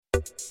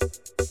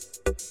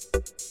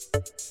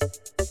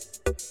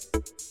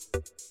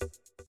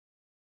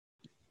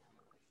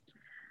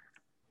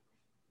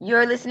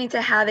You're listening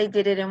to How They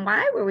Did It and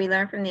Why, where we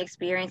learn from the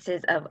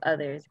experiences of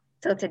others.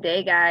 So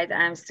today, guys,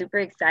 I'm super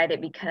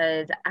excited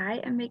because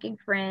I am making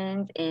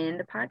friends in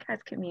the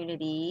podcast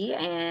community,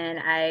 and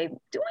I'm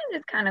doing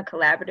this kind of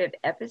collaborative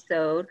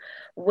episode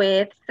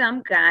with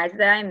some guys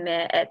that I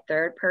met at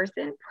Third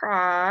Person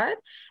Prod.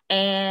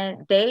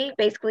 And they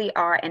basically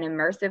are an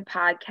immersive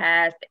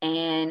podcast.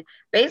 And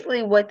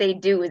basically, what they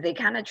do is they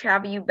kind of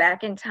travel you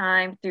back in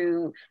time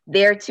through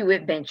their two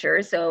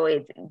adventures. So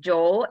it's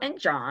Joel and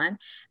John.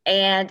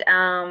 And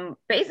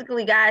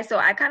basically, guys, so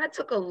I kind of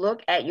took a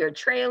look at your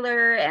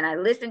trailer and I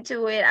listened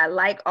to it. I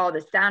like all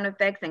the sound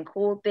effects and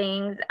cool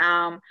things.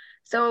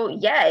 So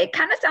yeah, it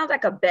kind of sounds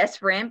like a best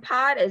friend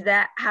pod. Is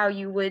that how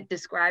you would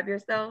describe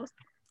yourselves?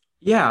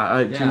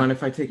 Yeah. Do you mind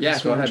if I take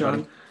this go one, ahead,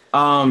 John?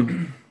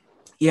 buddy.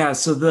 Yeah,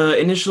 so the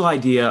initial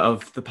idea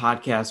of the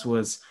podcast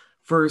was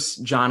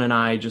first, John and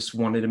I just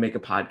wanted to make a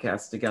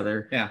podcast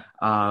together.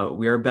 Yeah.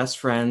 We are best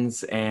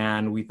friends,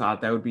 and we thought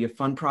that would be a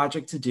fun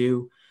project to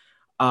do.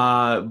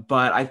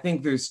 But I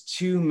think there's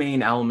two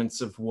main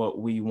elements of what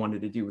we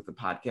wanted to do with the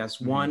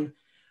podcast. Mhm.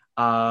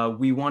 One,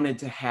 we wanted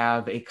to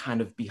have a kind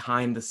of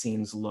behind the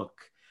scenes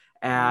look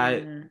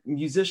at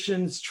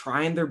musicians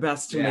trying their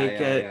best to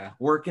make it,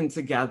 working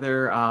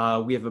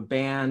together. We have a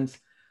band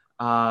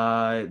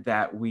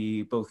that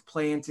we both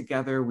play in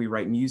together. We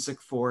write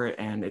music for it,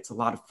 and it's a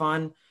lot of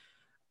fun.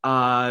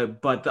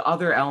 But the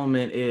other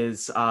element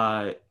is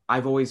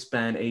I've always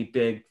been a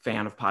big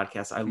fan of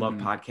podcasts. I love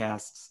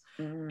podcasts.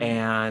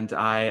 And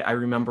I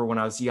remember when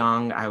I was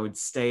young, I would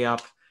stay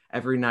up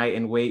every night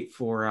and wait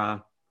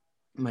for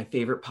my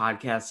favorite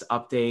podcast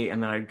update,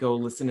 and then I'd go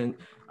listen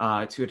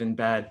to it in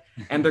bed.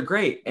 And they're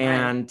great.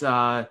 And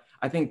I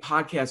think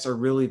podcasts are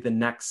really the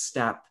next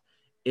step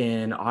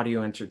in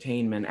audio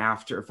entertainment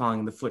after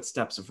following the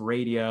footsteps of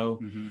radio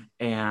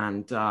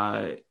and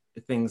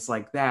things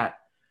like that.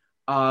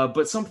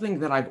 But something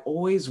that I've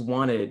always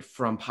wanted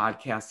from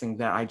podcasting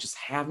that I just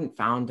haven't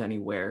found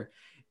anywhere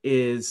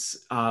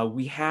is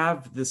we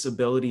have this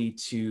ability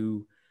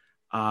to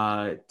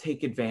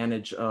take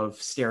advantage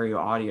of stereo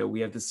audio.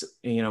 We have this,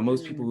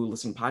 most people who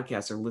listen to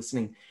podcasts are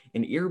listening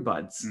in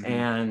earbuds.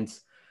 And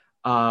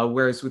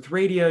whereas with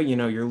radio,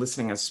 you're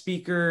listening as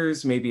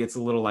speakers, maybe it's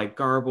a little like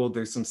garbled,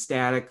 there's some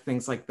static,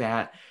 things like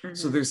that.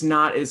 So there's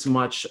not as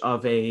much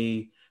of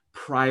a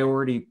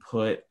priority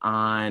put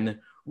on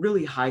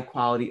really high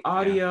quality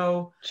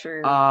audio.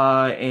 True.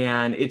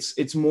 And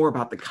it's more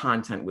about the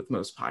content with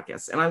most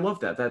podcasts. And I love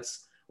that.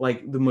 That's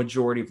like the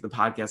majority of the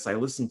podcasts I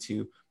listen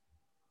to.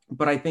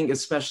 But I think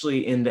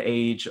especially in the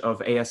age of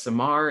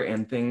ASMR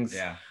and things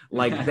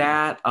like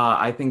that,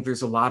 I think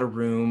there's a lot of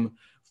room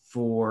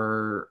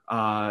for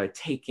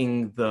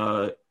taking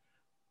the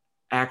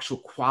actual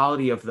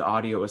quality of the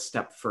audio a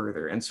step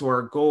further. And so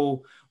our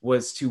goal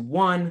was to,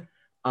 one,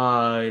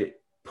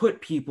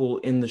 put people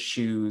in the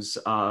shoes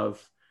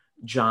of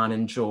John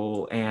and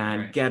Joel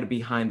and get a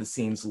behind the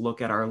scenes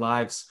look at our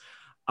lives.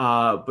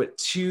 But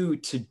two,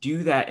 to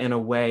do that in a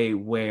way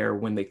where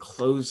when they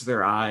close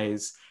their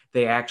eyes,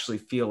 they actually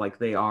feel like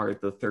they are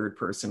the third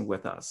person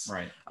with us,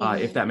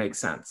 if that makes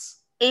sense.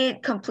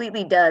 It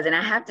completely does. And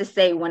I have to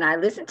say, when I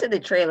listened to the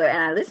trailer and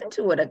I listened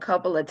to it a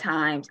couple of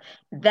times,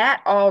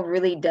 that all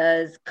really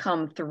does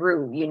come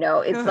through.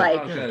 It's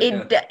like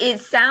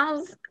it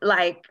sounds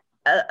like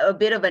a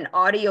bit of an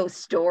audio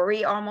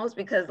story almost,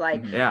 because I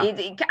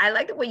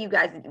like the way you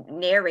guys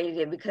narrated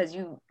it, because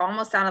you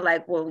almost sounded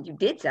like, well, you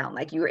did sound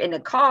like you were in a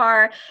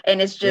car,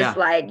 and it's just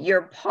like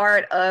you're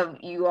part of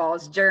you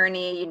all's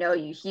journey.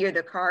 You hear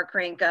the car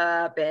crank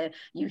up and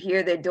you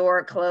hear the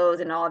door close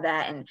and all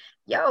that, and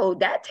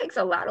that takes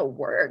a lot of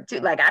work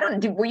too. Like,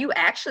 were you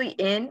actually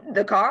in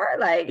the car?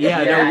 Like,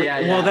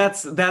 well,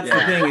 that's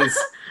the thing is,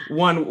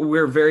 one,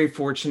 we're very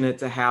fortunate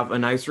to have a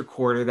nice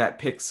recorder that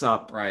picks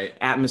up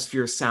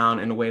atmosphere sound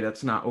in a way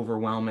that's not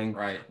overwhelming.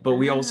 But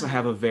we also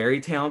have a very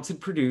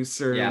talented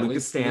producer,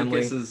 Lucas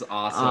Stanley. Lucas is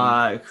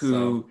awesome.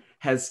 Who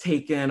has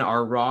taken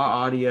our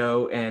raw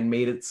audio and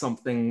made it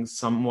something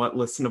somewhat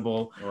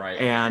listenable.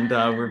 And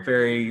we're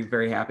very,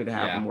 very happy to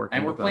have him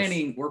working with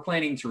us. We're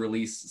planning to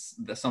release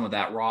some of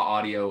that raw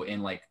audio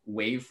in like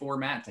WAV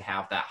format to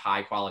have that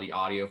high quality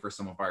audio for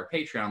some of our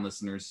Patreon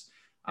listeners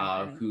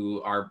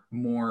who are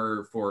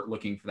more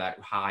looking for that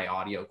high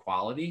audio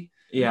quality.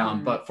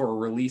 But for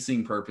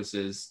releasing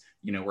purposes,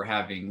 we're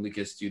having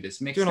Lucas do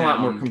this mix, doing a lot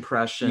more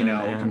compression,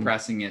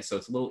 compressing it so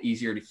it's a little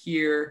easier to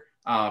hear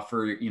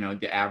for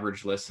the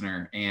average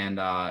listener, and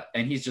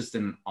he's just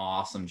done an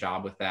awesome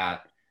job with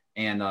that.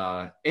 And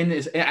in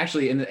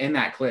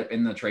that clip,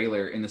 in the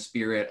trailer, in the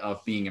spirit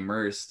of being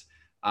immersed,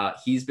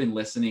 he's been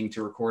listening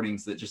to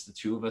recordings that just the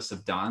two of us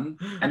have done.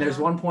 And there's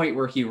one point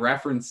where he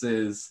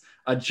references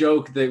a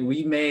joke that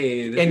we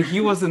made, and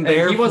he wasn't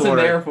there.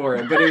 For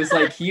it, but it was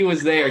like he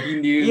was there. He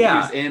knew he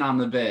was in on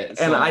the bit.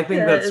 So. And I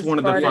think that's one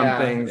of the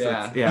fun things.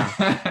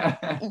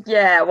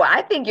 Yeah. Well,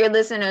 I think your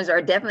listeners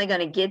are definitely going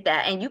to get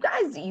that. And you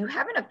guys, you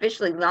haven't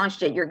officially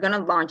launched it. You're going to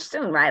launch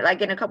soon, right?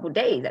 Like in a couple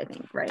days, I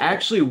think, right?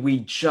 Actually, we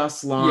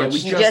just launched.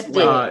 Yeah, we just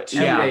did. 2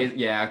 days.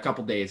 Yeah, a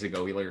couple days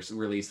ago, we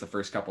released the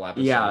first couple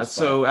episodes. Yeah.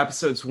 So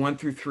episodes 1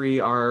 through 3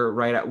 are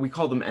right at. We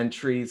call them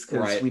entries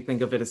because we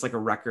think of it as like a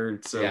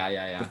record. So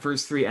the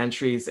first 3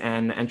 entries,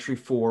 and entry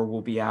 4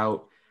 will be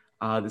out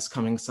this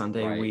coming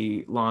Sunday. Right.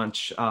 We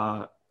launch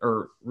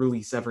or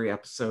release every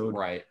episode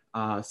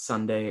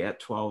Sunday at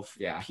 12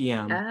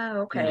 p.m.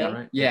 Oh,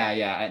 okay.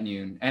 Yeah, at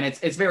noon. And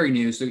it's very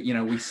new. So,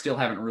 we still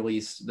haven't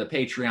released the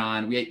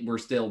Patreon. We're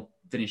still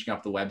finishing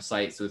up the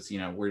website. So it's,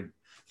 we're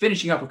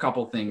finishing up a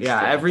couple things.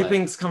 Yeah,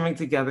 everything's coming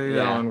together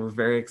though, and we're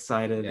very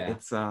excited.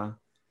 Yeah.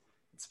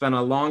 It's been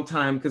a long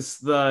time because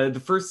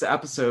the first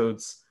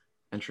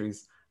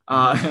entries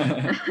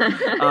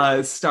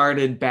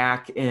started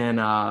back in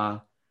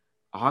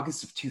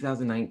August of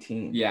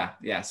 2019.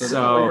 Yeah.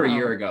 So over a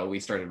year ago, we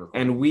started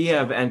recording. And we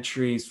have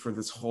entries for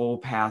this whole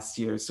past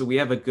year. So we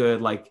have a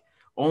good,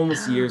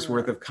 almost year's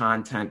worth of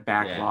content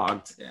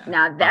backlogged. Yeah.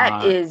 Now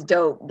that is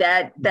dope.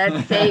 That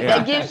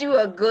gives you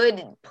a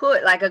good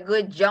a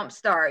good jump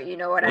start. You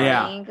know what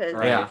I mean? Because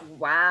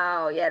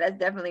wow, that's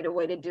definitely the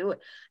way to do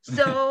it.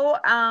 So,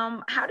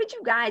 how did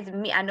you guys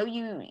meet? I know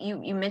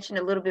you mentioned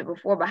a little bit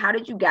before, but how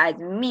did you guys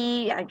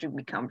meet? How did you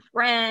become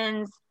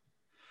friends?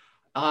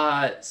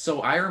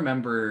 So I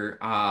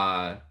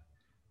remember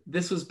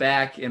this was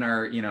back in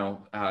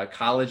our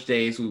college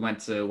days. We went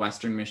to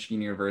Western Michigan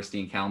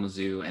University in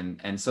Kalamazoo,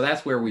 and so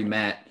that's where we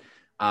met.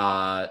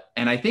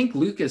 And I think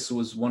Lucas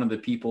was one of the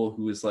people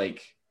who was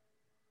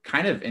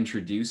kind of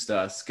introduced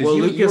us, because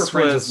you were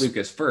friends with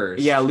Lucas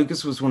first. Yeah,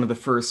 Lucas was one of the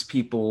first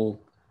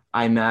people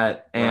I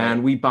met,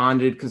 and we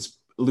bonded because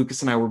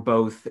Lucas and I were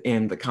both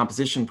in the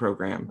composition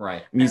program,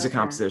 music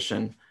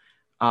composition.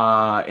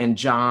 And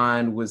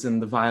John was in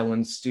the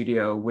violin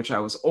studio, which I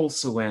was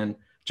also in.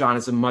 John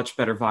is a much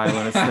better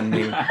violinist than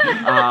me.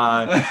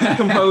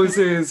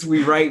 Composers,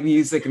 we write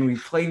music and we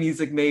play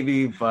music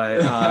maybe,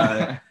 but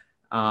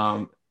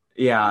and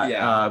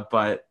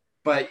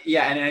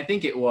I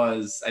think it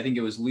was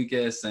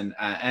Lucas and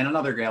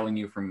another gal we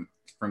knew from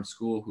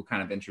school who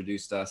kind of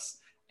introduced us,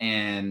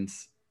 and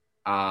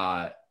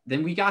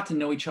then we got to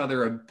know each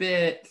other a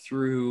bit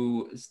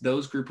through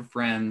those group of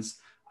friends.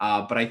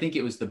 But I think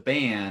it was the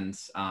band,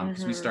 because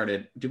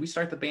did we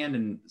start the band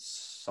in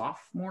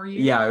sophomore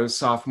year? Yeah, it was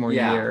sophomore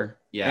year.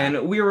 Yeah.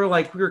 And we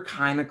were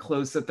kind of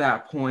close at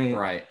that point.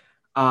 Right.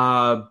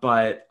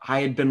 But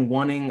I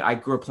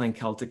grew up playing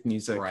Celtic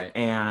music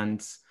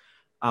and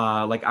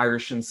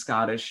Irish and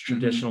Scottish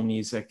traditional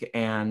music.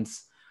 And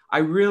I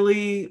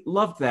really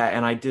loved that.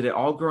 And I did it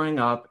all growing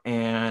up,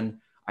 and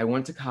I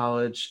went to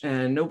college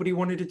and nobody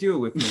wanted to do it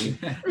with me.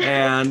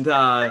 And,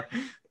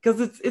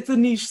 because it's a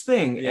niche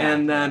thing.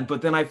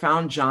 But then I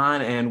found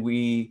John, and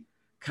we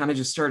kind of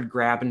just started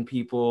grabbing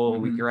people.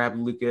 We grabbed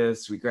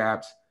Lucas, we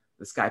grabbed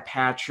this guy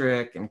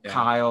Patrick and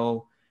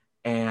Kyle,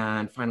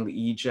 and finally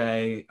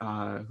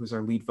EJ, who's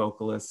our lead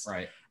vocalist.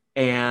 Right.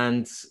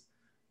 And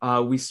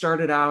we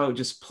started out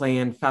just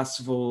playing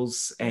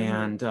festivals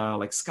and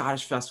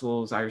Scottish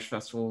festivals, Irish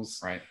festivals.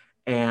 Right.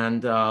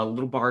 And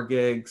little bar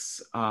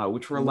gigs,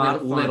 which were a lot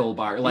of fun. Little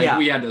bar,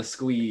 we had to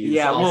squeeze.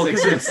 Yeah, well,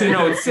 because it's 6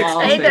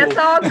 Hey, that's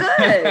all good.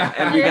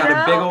 And we got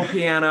a big old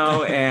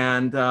piano,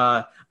 and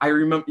I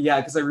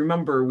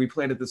remember we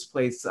played at this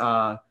place,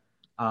 the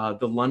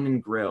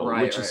London Grill,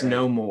 which is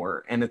no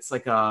more, and it's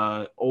like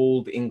a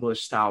old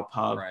English style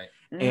pub. Right.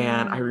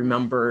 And I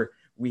remember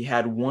we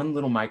had one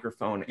little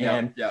microphone,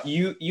 and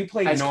you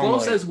played as normally.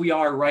 Close as we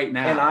are right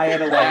now, and I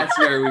had that's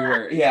where we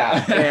were.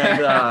 Yeah,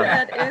 and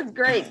that is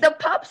great. The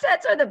pub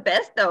sets are the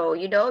best, though.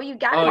 You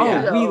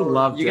got we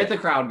loved you get the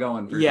crowd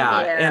going.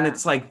 And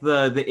it's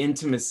the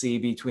intimacy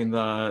between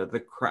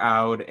the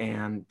crowd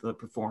and the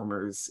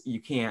performers.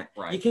 You can't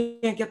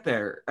get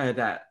there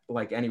at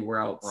anywhere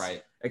else,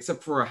 right?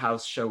 Except for a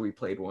house show we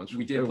played once.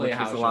 We did play a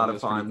house show. A lot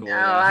of fun. Cool,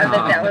 I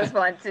bet that was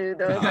fun too.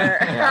 Those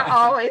are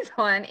always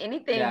fun.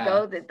 Anything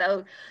goes at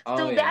those.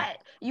 That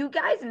you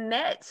guys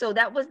met. So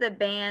that was the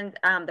band,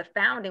 The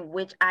Founding,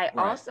 which I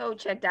also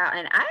checked out.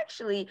 And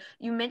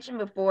you mentioned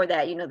before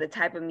that, the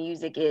type of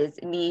music is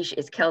niche,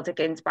 is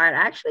Celtic inspired. I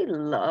actually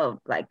love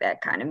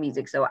that kind of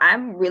music. So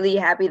I'm really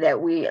happy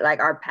that we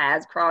our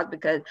paths crossed,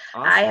 because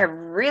I have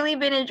really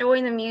been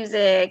enjoying the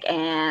music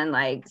and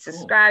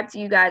subscribe to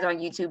you guys on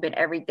YouTube and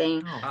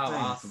everything. Oh,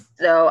 awesome.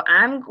 So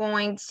I'm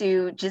going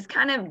to just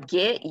kind of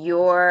get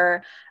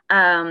your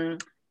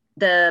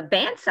the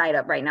band site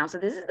up right now. So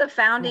this is the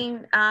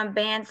Founding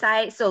band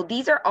site. So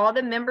these are all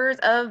the members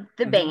of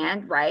the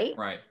band, right?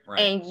 Right.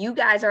 And you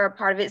guys are a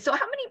part of it. So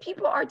how many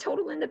people are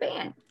total in the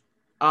band?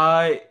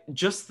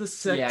 Just the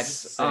 6. Yeah,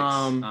 just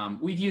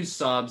 6. We've used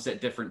subs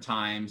at different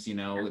times,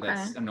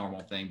 that's a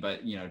normal thing,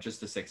 but just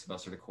the 6 of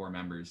us are the core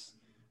members.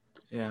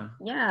 Yeah.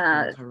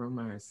 Tyrone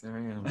Myers, there I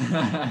am.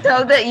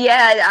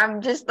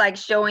 I'm just like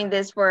showing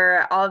this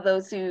for all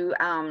those who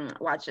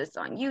watch us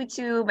on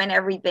YouTube and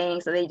everything,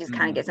 so they just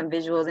kind of get some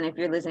visuals. And if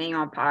you're listening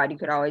on pod, you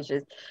could always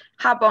just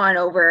hop on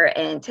over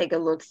and take a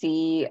look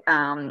see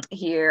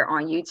here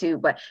on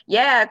YouTube. But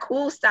yeah,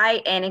 cool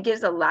site, and it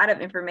gives a lot of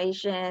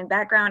information,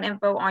 background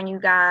info on you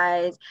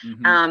guys.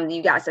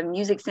 You got some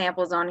music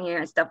samples on here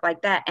and stuff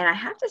like that. And I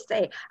have to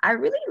say, I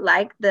really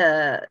like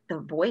the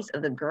voice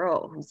of the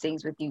girl who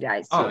sings with you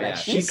guys too.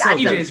 She's got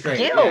some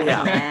skills,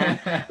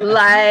 man.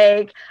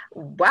 Like,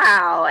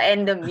 wow.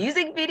 And the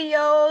music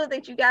video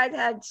that you guys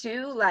have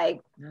too,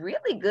 like,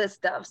 really good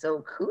stuff.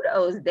 So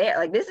kudos there.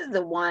 Like, this is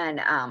the one,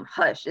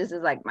 Hush. This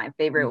is like my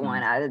favorite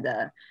one out of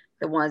the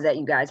ones that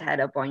you guys had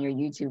up on your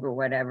YouTube or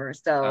whatever.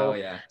 So,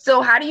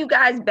 so how do you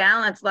guys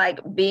balance like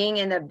being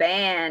in the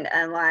band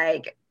and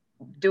like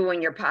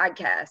doing your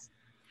podcast?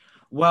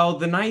 Well,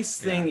 the nice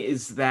thing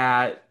is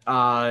that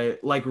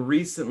like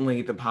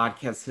recently the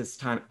podcast has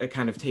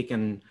kind of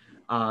taken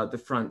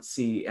the front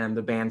seat, and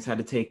the band's had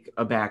to take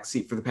a back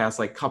seat for the past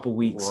like couple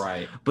weeks.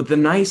 Right. But the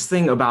nice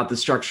thing about the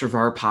structure of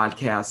our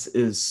podcast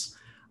is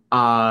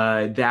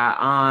that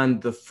on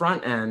the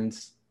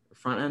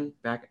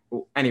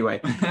anyway,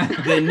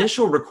 the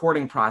initial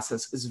recording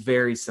process is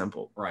very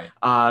simple. Right.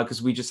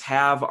 Because we just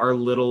have our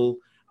little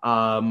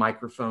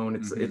microphone.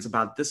 It's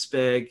about this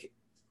big,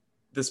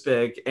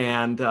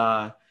 and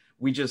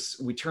we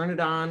turn it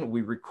on,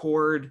 we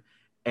record,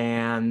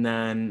 and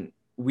then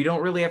we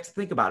don't really have to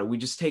think about it. We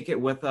just take it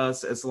with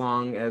us, as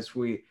long as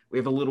we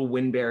have a little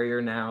wind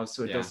barrier now,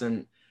 so it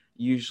doesn't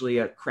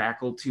usually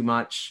crackle too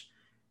much.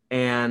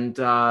 And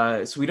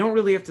so we don't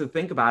really have to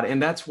think about it.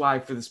 And that's why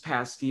for this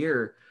past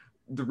year,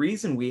 the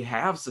reason we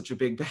have such a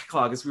big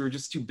backlog is we were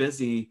just too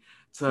busy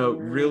to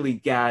really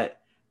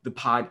get the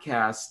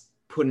podcast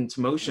put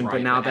into motion.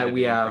 But now that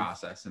we have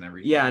process and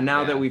everything,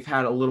 that we've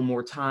had a little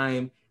more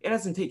time, it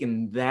hasn't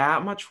taken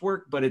that much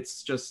work, but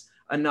it's just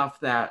enough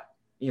that,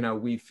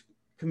 we've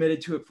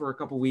committed to it for a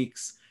couple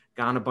weeks,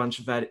 gotten a bunch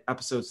of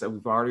episodes that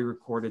we've already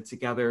recorded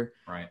together.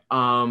 Right.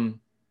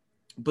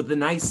 But the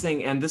nice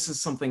thing, and this is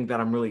something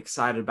that I'm really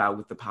excited about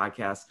with the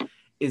podcast,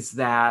 is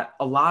that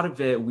a lot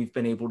of it we've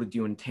been able to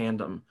do in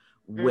tandem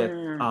with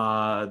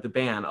the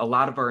band. A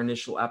lot of our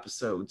initial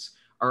episodes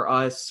are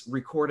us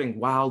recording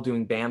while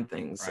doing band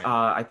things.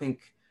 Right. I think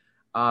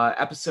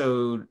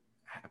episode,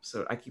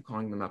 I keep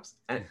calling them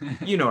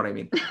episodes. You know what I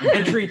mean.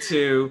 Entry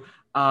 2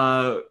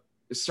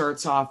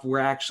 starts off, we're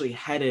actually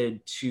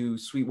headed to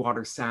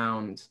Sweetwater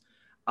Sound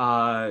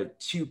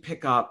to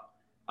pick up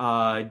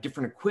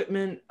different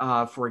equipment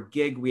for a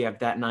gig we have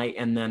that night,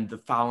 and then the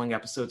following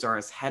episodes are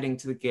us heading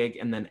to the gig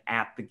and then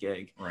at the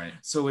gig. Right.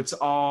 So it's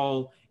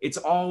all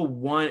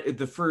one.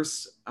 The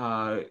first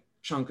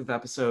chunk of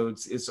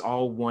episodes is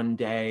all one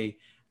day,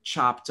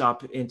 chopped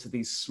up into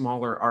these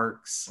smaller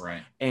arcs.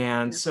 Right.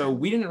 And so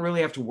we didn't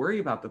really have to worry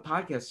about the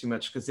podcast too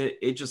much, because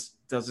it just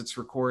does its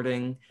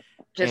recording.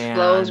 Just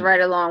flows right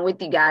along with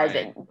you guys.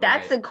 Right, and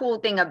that's the cool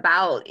thing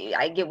about,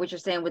 I get what you're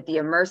saying with the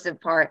immersive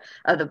part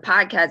of the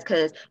podcast,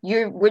 because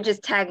we're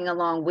just tagging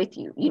along with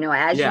you,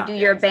 as you do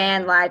your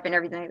band life and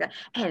everything like that.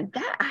 And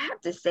that, I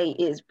have to say,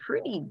 is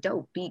pretty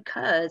dope,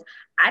 because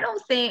I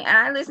don't think, and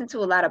I listen to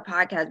a lot of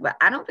podcasts, but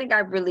I don't think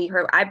I've really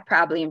heard, I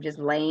probably am just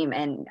lame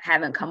and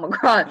haven't come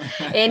across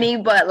any,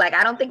 but like,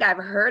 I don't think I've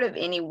heard of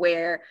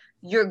anywhere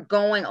you're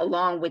going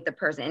along with the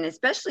person, and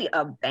especially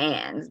a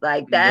band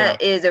like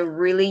that is a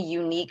really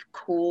unique,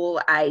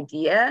 cool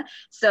idea.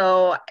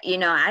 So,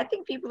 I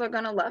think people are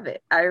going to love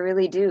it. I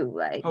really do.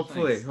 Like,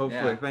 hopefully.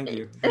 Thank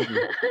you.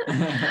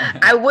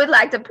 I would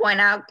like to point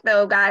out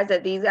though, guys,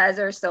 that these guys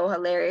are so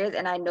hilarious.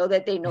 And I know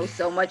that they know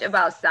so much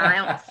about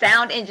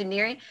sound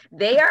engineering.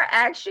 They are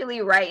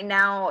actually right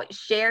now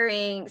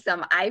sharing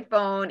some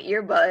iPhone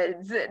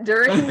earbuds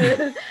during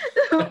the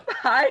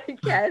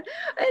podcast.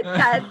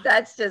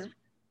 That's just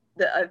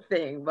a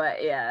thing, but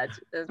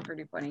that's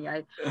pretty funny,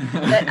 guys.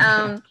 But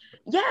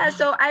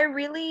so I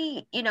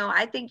really,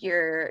 I think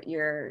your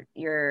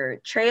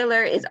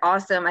trailer is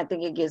awesome. I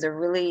think it gives a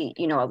really,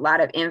 a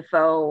lot of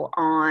info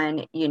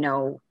on,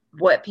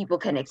 what people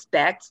can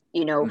expect,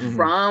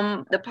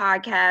 from the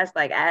podcast,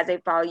 like as they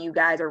follow you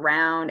guys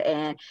around.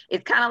 And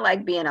it's kind of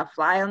like being a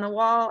fly on the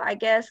wall, I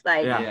guess,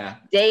 like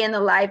day in the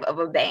life of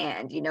a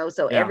band,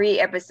 so every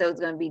episode's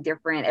going to be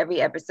different. Every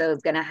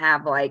episode's going to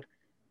have like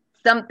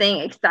something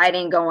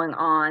exciting going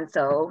on.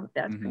 So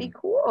that's pretty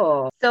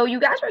cool. So you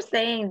guys were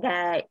saying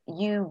that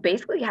you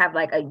basically have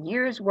like a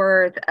year's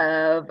worth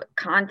of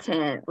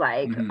content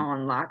like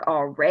on lock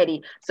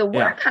already. So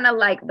what are kind of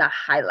like the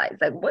highlights?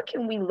 Like, what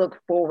can we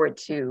look forward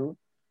to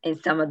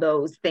in some of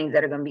those things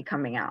that are going to be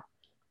coming out?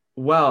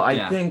 Well,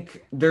 I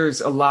think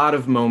there's a lot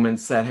of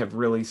moments that have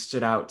really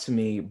stood out to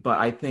me, but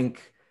I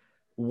think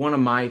one of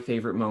my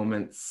favorite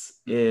moments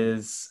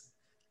is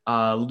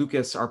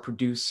Lucas, our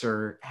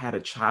producer, had a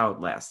child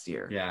last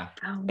year. Yeah.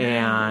 Oh,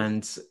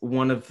 nice.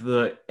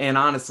 And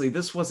honestly,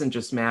 this wasn't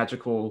just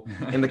magical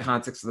in the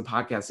context of the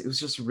podcast. It was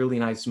just a really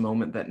nice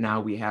moment that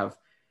now we have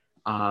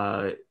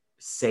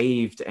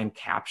saved and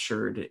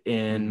captured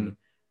in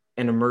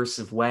an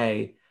immersive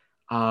way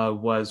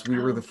was we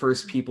were the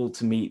first people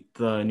to meet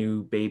the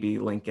new baby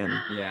Lincoln.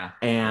 Yeah.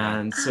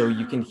 And so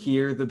you can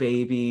hear the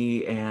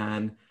baby,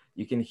 and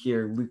you can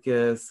hear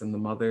Lucas and the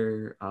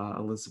mother,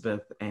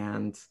 Elizabeth.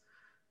 And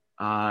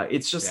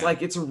it's just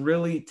like, it's a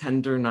really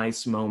tender,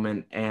 nice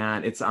moment.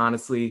 And it's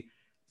honestly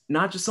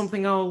not just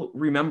something I'll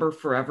remember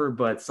forever,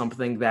 but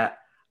something that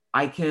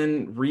I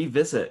can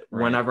revisit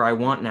whenever I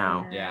want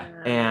now. Yeah.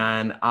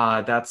 And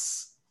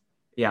that's,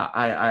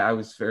 I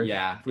was very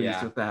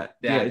pleased with that.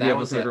 Yeah, that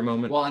was a favorite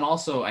moment. Well, and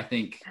also I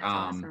think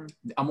awesome.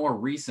 A more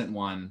recent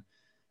one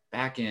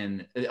back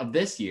in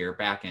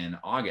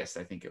August,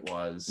 I think it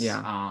was.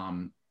 Yeah.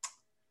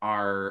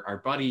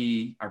 Our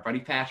buddy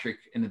Patrick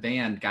in the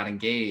band got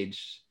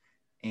engaged.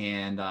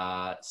 And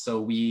so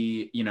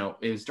we,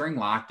 it was during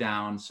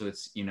lockdown, so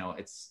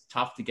it's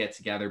tough to get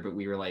together, but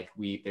we were like,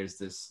 there's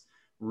this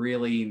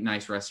really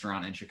nice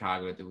restaurant in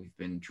Chicago that we've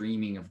been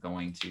dreaming of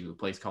going to, a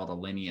place called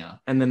Alinea.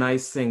 And the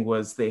nice thing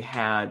was they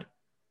had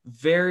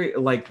very,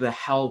 like, the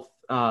health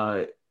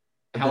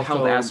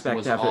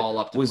aspect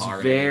of it was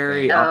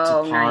very up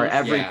to par. Nice.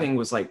 Everything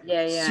was like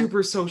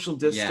super social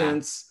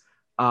distance.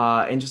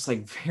 And just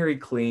like very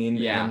clean.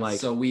 Yeah. And like,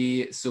 so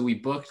we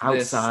booked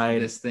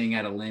outside this thing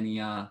at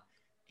Alinea,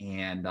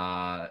 and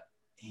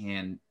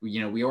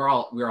we were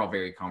all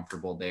very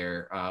comfortable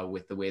there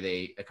with the way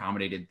they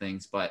accommodated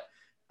things, but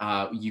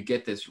you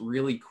get this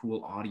really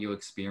cool audio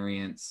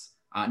experience.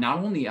 Not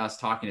only us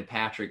talking to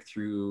Patrick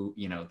through,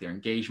 their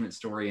engagement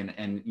story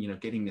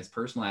and getting this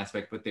personal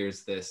aspect, but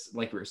there's this,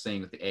 like we were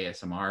saying with the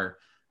ASMR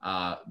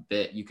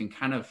bit, you can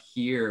kind of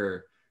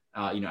hear,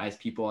 as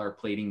people are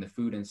plating the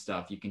food and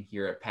stuff, you can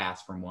hear it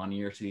pass from one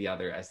ear to the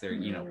other as they're,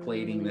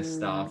 plating this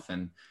stuff.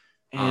 And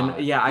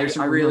there's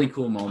some really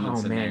cool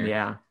moments in there.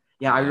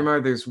 Yeah. I remember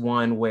there's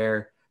one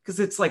where, because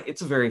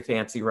it's a very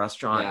fancy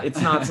restaurant. Yeah. It's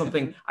not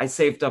something I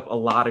saved up a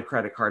lot of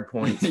credit card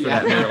points for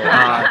that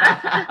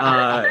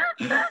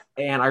meal.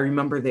 And I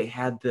remember they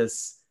had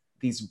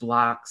these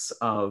blocks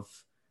of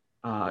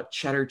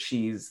cheddar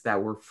cheese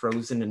that were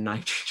frozen in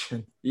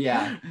nitrogen.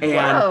 Yeah.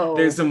 And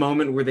there's a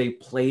moment where they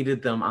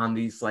plated them on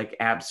these like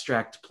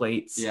abstract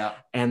plates. Yeah.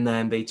 And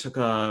then they took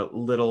a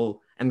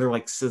little, and they're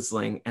like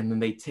sizzling, and then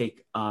they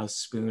take a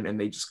spoon and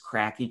they just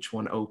crack each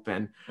one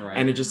open,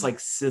 and it just like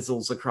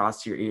sizzles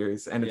across your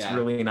ears, and it's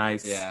really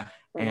nice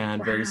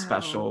and very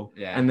special.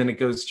 Yeah. And then it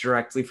goes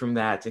directly from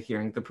that to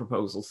hearing the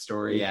proposal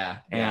story.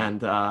 And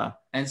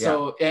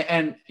so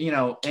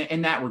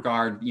in that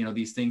regard,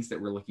 these things that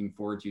we're looking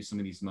forward to, some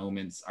of these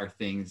moments are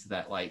things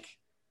that like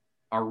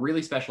are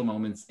really special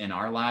moments in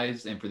our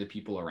lives and for the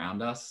people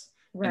around us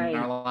in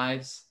our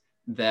lives,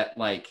 that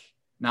like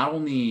not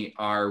only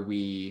are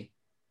we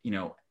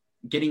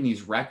getting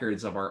these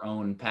records of our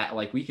own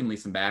like we can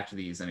listen back to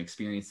these and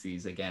experience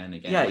these again and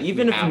again. Yeah, like,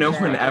 even if no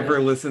one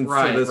ever listens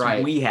to this,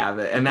 we have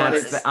it. And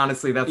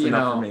honestly, that's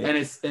enough for me.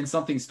 And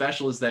something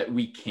special is that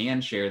we can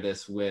share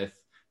this with,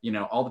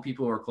 all the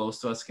people who are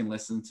close to us can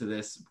listen to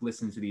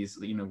these,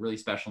 really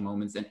special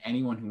moments, and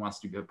anyone who wants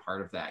to be a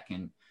part of that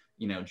can,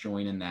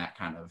 join in that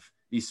kind of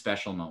these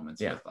special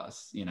moments with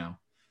us,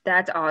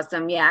 That's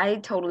awesome. Yeah, I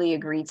totally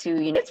agree too.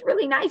 It's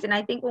really nice. And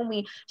I think when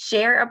we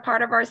share a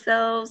part of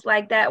ourselves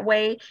like that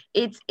way,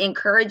 it's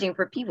encouraging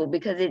for people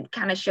because it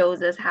kind of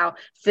shows us how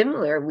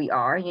similar we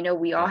are.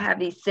 We all have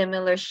these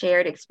similar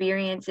shared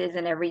experiences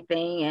and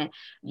everything.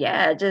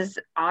 And just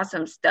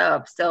awesome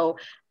stuff. So,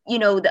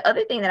 the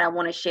other thing that I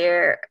want to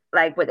share,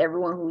 like with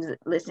everyone who's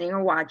listening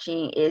or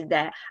watching, is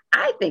that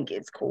I think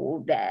it's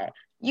cool that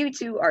you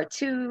two are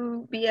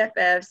two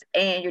BFFs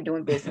and you're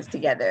doing business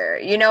together.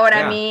 You know what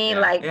I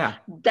mean?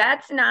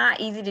 That's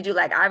not easy to do.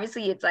 Like,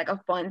 obviously it's like a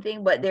fun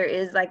thing, but there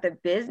is like the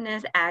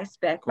business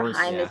aspect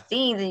behind the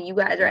scenes, and you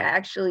guys are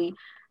actually,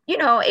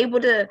 able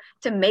to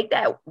make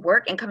that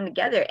work and come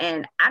together.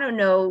 And I don't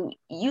know,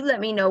 you let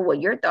me know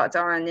what your thoughts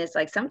are on this.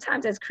 Like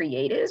sometimes as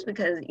creatives,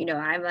 because,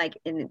 I'm like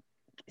in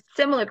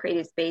similar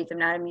creative space. I'm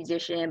not a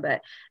musician,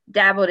 but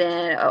dabbled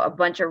in a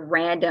bunch of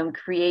random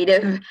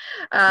creative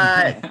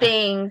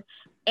things.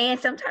 And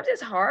sometimes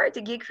it's hard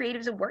to get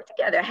creatives to work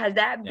together. Has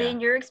that been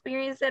your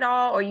experience at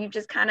all? Or you've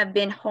just kind of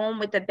been home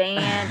with the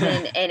band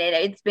and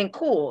it's been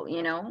cool,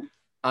 Can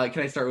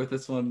I start with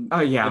this one?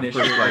 Oh yeah.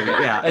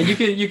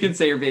 You can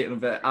say your bit in a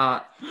bit.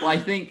 Well, I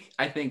think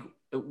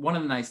one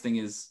of the nice thing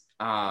is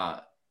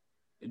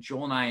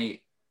Joel and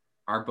I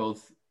are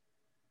both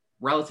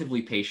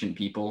relatively patient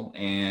people,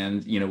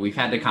 and we've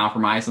had to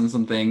compromise on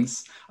some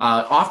things.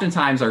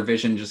 Oftentimes our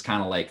vision just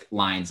kind of like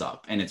lines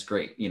up, and it's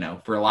great.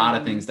 For a lot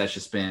of things that's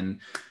just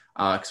been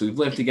because we've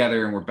lived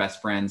together and we're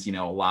best friends. A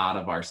lot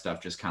of our stuff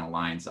just kind of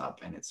lines up,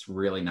 and it's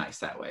really nice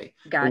that way.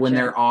 Gotcha. But when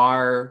there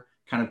are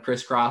kind of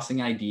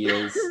crisscrossing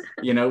ideas,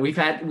 we've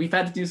had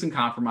to do some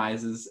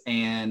compromises,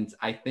 and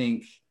I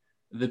think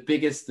the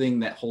biggest thing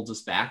that holds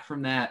us back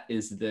from that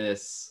is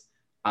this.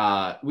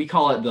 We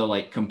call it the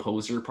like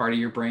composer part of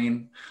your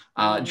brain.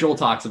 Joel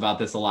talks about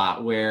this a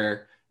lot,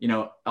 where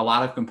a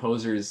lot of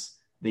composers,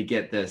 they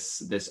get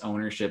this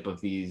ownership of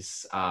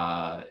these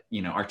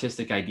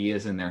artistic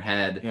ideas in their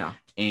head,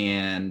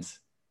 and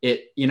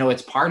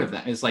it's part of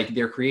them. It's like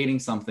they're creating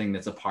something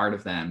that's a part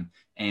of them,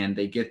 and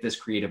they get this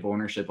creative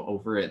ownership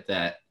over it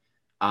that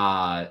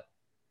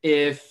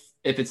if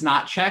it's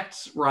not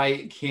checked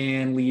right,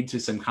 can lead to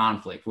some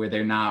conflict where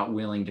they're not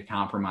willing to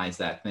compromise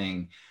that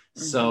thing.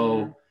 Mm-hmm.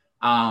 So,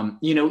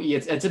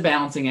 it's a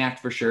balancing act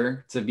for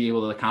sure to be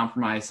able to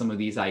compromise some of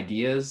these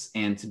ideas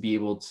and to be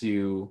able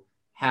to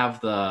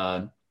have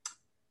the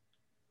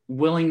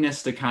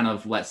willingness to kind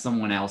of let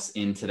someone else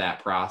into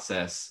that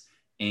process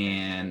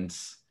and,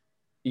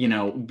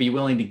 be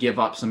willing to give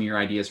up some of your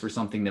ideas for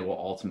something that will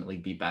ultimately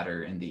be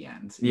better in the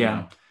end.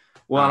 Yeah.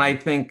 Well, and I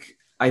think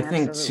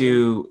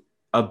too,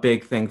 a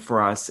big thing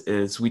for us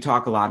is we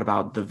talk a lot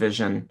about the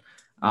vision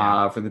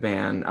for the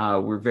band.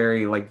 We're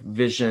very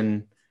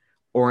vision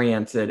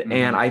oriented. Mm-hmm.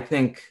 And I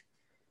think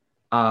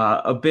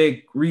a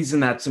big reason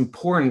that's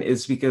important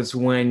is because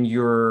when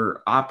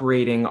you're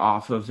operating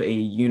off of a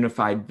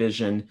unified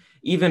vision,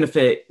 even if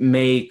it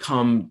may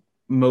come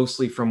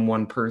mostly from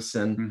one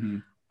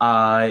person,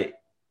 mm-hmm.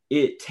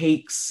 It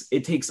takes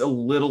a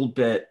little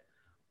bit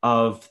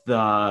of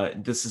the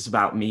 "this is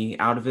about me"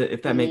 out of it,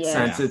 if that makes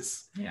sense.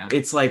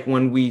 It's like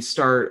when we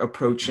start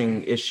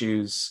approaching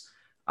issues,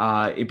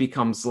 it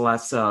becomes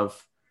less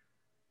of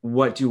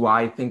what do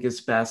I think is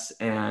best,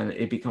 and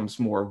it becomes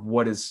more of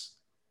what is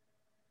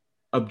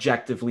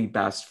objectively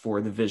best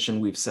for the vision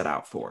we've set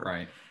out for.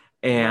 Right.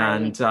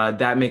 And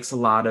that makes a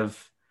lot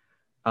of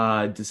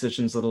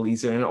decisions a little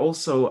easier. And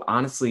also,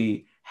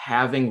 honestly,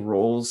 having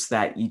roles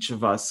that each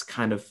of us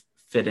kind of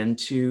fit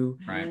into.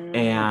 Right.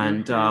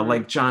 And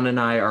like John and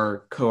I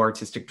are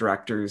co-artistic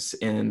directors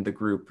in the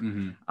group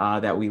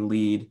mm-hmm. That we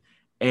lead.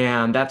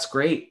 And that's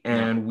great.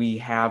 And we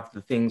have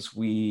the things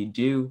we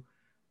do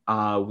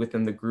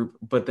within the group.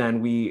 But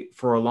then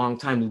for a long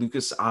time,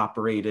 Lucas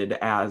operated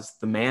as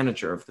the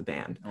manager of the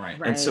band. Right.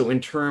 And so in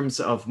terms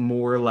of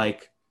more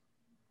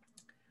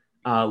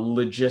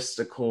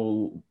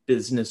logistical,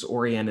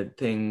 business-oriented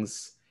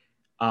things,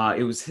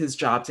 it was his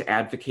job to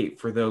advocate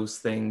for those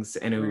things,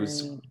 and it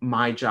was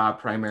my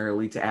job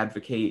primarily to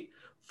advocate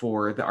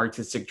for the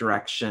artistic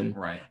direction.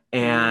 Right.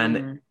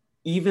 And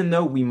even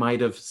though we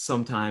might have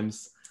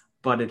sometimes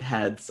butted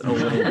heads a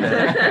little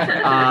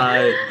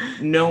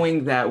bit,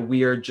 knowing that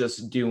we are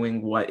just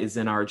doing what is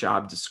in our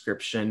job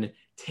description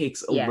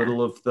takes a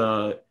little of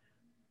the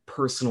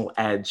personal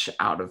edge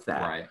out of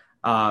that.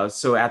 Right.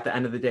 So at the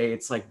end of the day,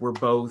 it's like we're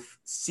both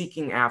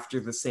seeking after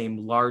the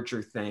same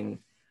larger thing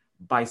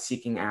by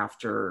seeking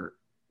after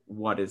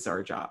what is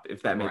our job,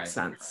 if that makes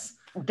sense.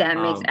 That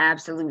makes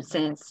absolute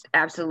sense.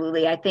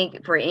 Absolutely. I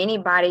think for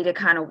anybody to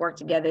kind of work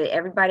together,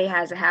 everybody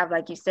has to have,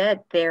 like you said,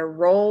 their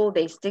role.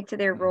 They stick to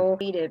their role.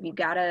 You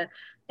got to,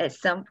 at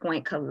some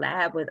point,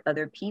 collab with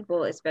other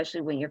people, especially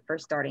when you're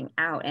first starting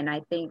out. And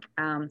I think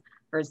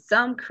for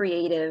some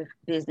creative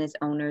business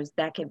owners,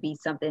 that could be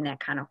something that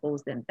kind of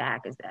holds them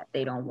back, is that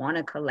they don't want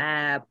to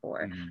collab,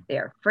 or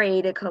they're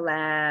afraid to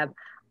collab,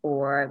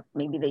 or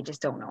maybe they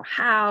just don't know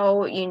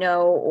how,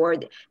 or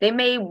they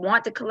may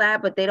want to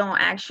collab, but they don't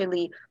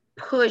actually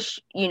push,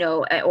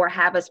 or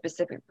have a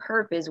specific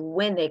purpose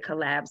when they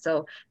collab.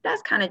 So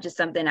that's kind of just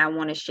something I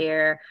want to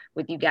share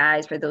with you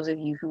guys, for those of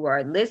you who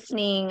are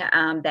listening,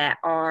 that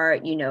are,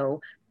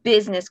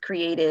 business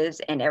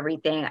creatives and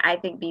everything. I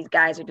think these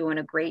guys are doing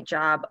a great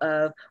job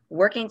of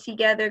working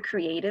together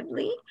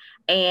creatively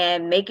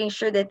and making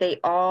sure that they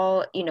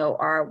all,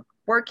 are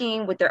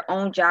working with their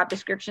own job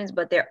descriptions,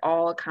 but they're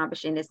all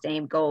accomplishing the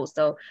same goal.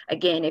 So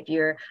again, if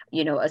you're,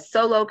 a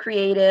solo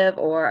creative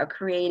or a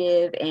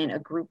creative in a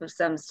group of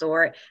some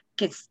sort,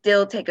 could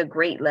still take a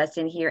great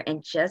lesson here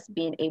and just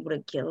being able to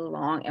get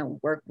along and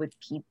work with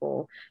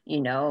people,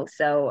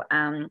 So,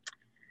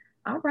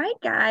 all right,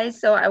 guys.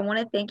 So I want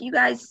to thank you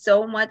guys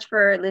so much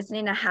for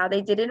listening to How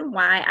They Did It and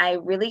Why. I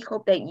really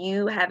hope that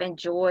you have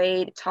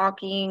enjoyed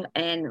talking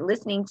and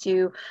listening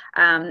to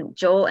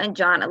Joel and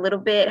John a little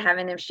bit,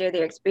 having them share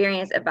their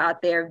experience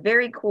about their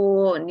very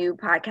cool new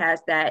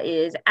podcast that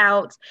is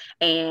out.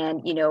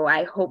 And,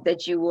 I hope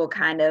that you will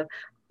kind of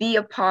be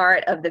a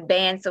part of the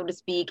band, so to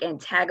speak,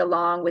 and tag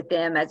along with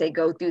them as they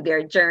go through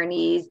their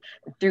journeys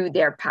through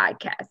their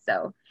podcast.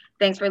 So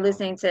thanks for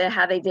listening to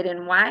How They Did It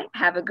and Why.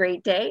 Have a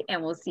great day,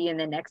 and we'll see you in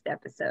the next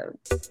episode.